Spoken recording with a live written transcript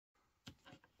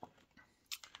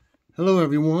Hello,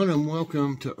 everyone, and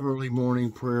welcome to Early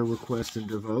Morning Prayer Requests and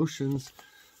Devotions.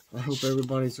 I hope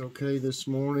everybody's okay this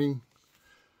morning.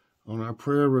 On our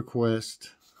prayer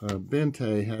request,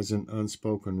 Bente has an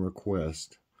unspoken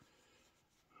request.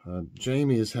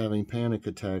 Jamie is having panic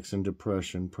attacks and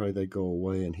depression. Pray they go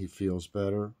away and he feels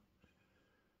better.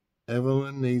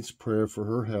 Evelyn needs prayer for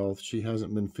her health. She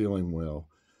hasn't been feeling well.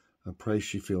 I pray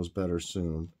she feels better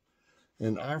soon.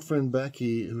 And our friend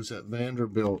Becky, who's at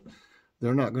Vanderbilt,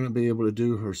 they're not going to be able to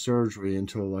do her surgery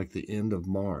until like the end of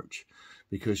March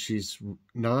because she's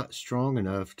not strong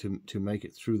enough to make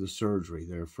it through the surgery.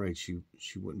 They're afraid she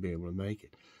wouldn't be able to make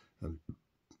it.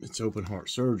 It's open heart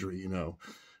surgery,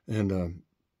 and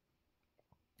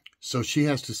so she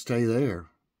has to stay there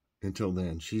until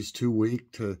then. She's too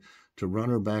weak to run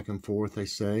her back and forth, they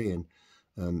say,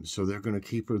 and so they're going to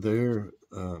keep her there.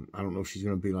 I don't know if she's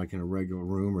going to be like in a regular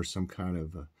room or some kind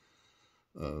of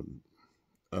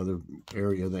other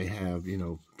area they have,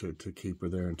 to keep her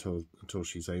there until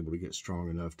she's able to get strong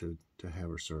enough to have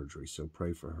her surgery. So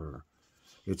pray for her.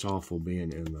 It's awful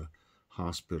being in the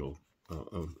hospital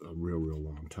a real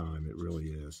long time. It really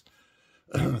is.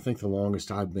 I think the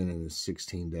longest I've been in is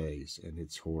 16 days, and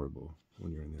it's horrible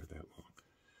when you're in there that long.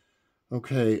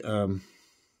 Okay,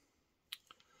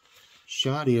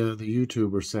 Shadia, the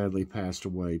YouTuber, sadly passed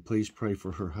away. Please pray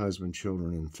for her husband,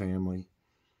 children, and family.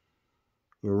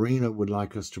 Lorena would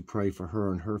like us to pray for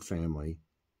her and her family.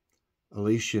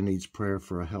 Alicia needs prayer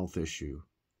for a health issue.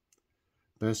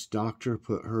 Best doctor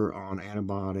put her on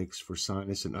antibiotics for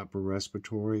sinus and upper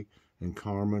respiratory, and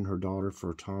Carmen, her daughter,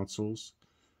 for tonsils.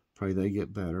 Pray they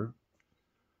get better.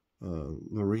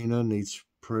 Lorena needs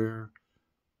prayer.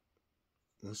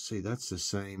 Let's see, that's the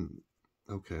same.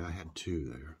 Okay, I had two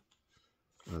there.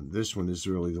 This one is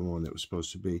really the one that was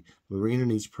supposed to be. Lorena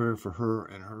needs prayer for her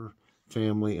and her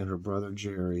family and her brother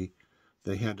Jerry.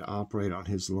 They had to operate on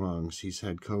his lungs. He's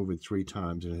had COVID 3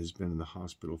 times and has been in the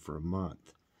hospital for a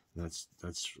month. That's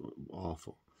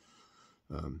awful.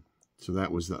 So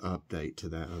that was the update to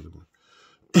that other one.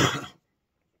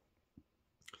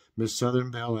 Miss Southern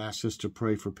Bell asked us to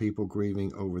pray for people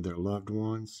grieving over their loved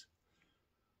ones.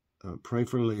 Pray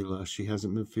for Leela. She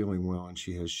hasn't been feeling well and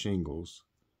she has shingles.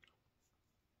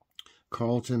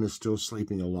 Carlton is still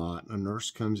sleeping a lot. A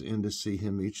nurse comes in to see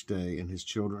him each day, and his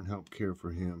children help care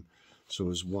for him so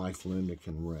his wife Linda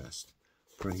can rest.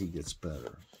 Pray he gets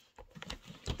better.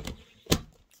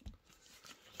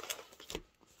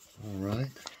 All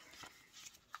right.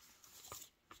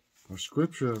 Our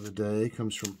scripture of the day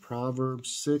comes from Proverbs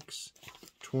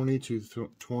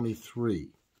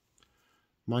 6:20-23.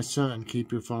 My son,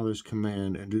 keep your father's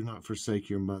command, and do not forsake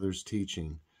your mother's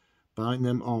teaching. Bind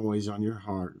them always on your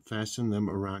heart, fasten them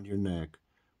around your neck.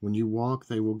 When you walk,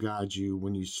 they will guide you.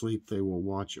 When you sleep, they will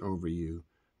watch over you.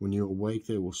 When you awake,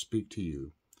 they will speak to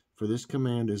you. For this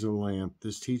command is a lamp,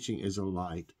 this teaching is a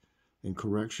light, and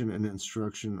correction and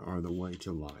instruction are the way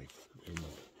to life. Amen.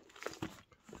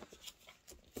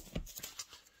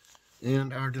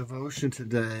 And our devotion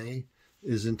today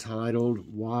is entitled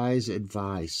Wise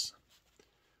Advice.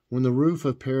 When the roof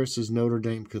of Paris's Notre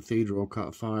Dame Cathedral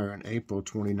caught fire in April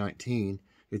 2019,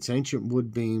 its ancient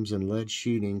wood beams and lead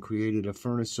sheeting created a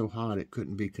furnace so hot it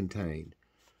couldn't be contained.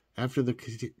 After the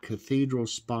cathedral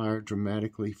spire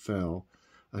dramatically fell,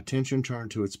 attention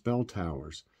turned to its bell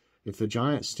towers. If the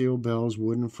giant steel bells'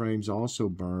 wooden frames also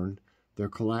burned, their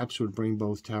collapse would bring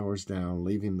both towers down,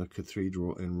 leaving the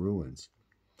cathedral in ruins.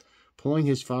 Pulling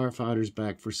his firefighters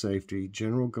back for safety,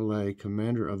 General Gallet,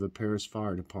 commander of the Paris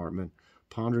Fire Department,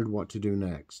 pondered what to do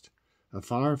next. A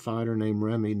firefighter named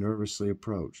Remy nervously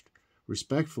approached.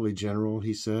 Respectfully, General,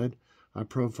 he said, I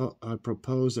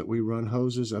propose that we run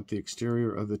hoses up the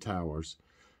exterior of the towers.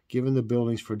 Given the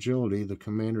building's fragility, the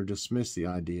commander dismissed the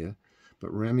idea,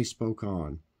 but Remy spoke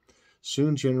on.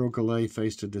 Soon General Gallet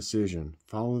faced a decision: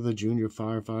 follow the junior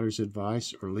firefighter's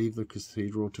advice or leave the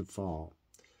cathedral to fall.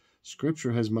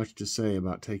 Scripture has much to say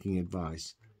about taking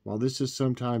advice. While this is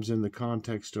sometimes in the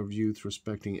context of youth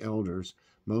respecting elders,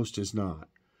 most is not.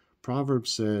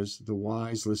 Proverbs says, the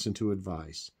wise listen to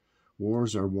advice.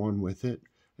 Wars are won with it,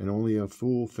 and only a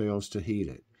fool fails to heed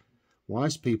it.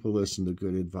 Wise people listen to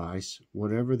good advice,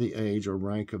 whatever the age or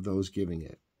rank of those giving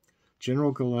it.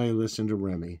 General Gallet listened to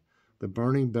Remy. The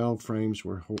burning bell frames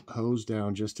were hosed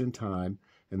down just in time,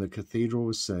 and the cathedral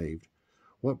was saved.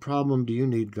 What problem do you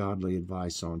need godly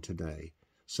advice on today?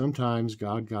 Sometimes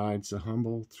God guides the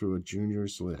humble through a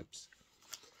junior's lips.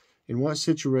 In what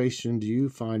situation do you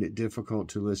find it difficult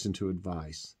to listen to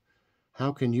advice?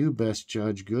 How can you best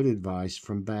judge good advice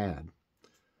from bad?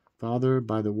 Father,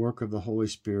 by the work of the Holy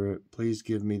Spirit, please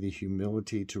give me the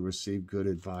humility to receive good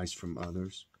advice from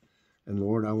others. And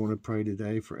Lord, I want to pray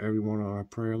today for everyone on our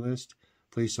prayer list.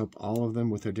 Please help all of them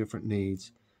with their different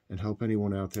needs and help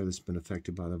anyone out there that's been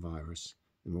affected by the virus.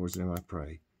 In the Lord's name I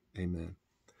pray. Amen.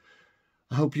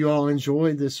 I hope you all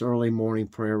enjoyed this early morning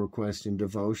prayer request and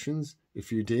devotions.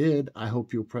 If you did, I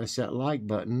hope you'll press that like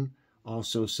button.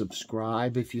 Also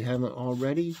subscribe if you haven't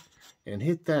already, and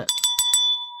hit that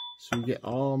so you get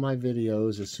all my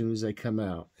videos as soon as they come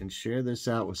out, and share this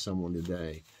out with someone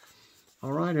today.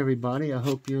 All right, everybody, I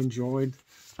hope you enjoyed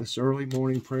this early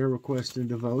morning prayer request and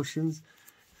devotions.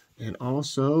 And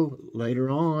also, later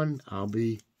on, I'll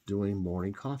be doing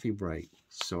morning coffee break.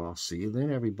 So I'll see you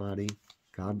then, everybody.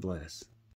 God bless.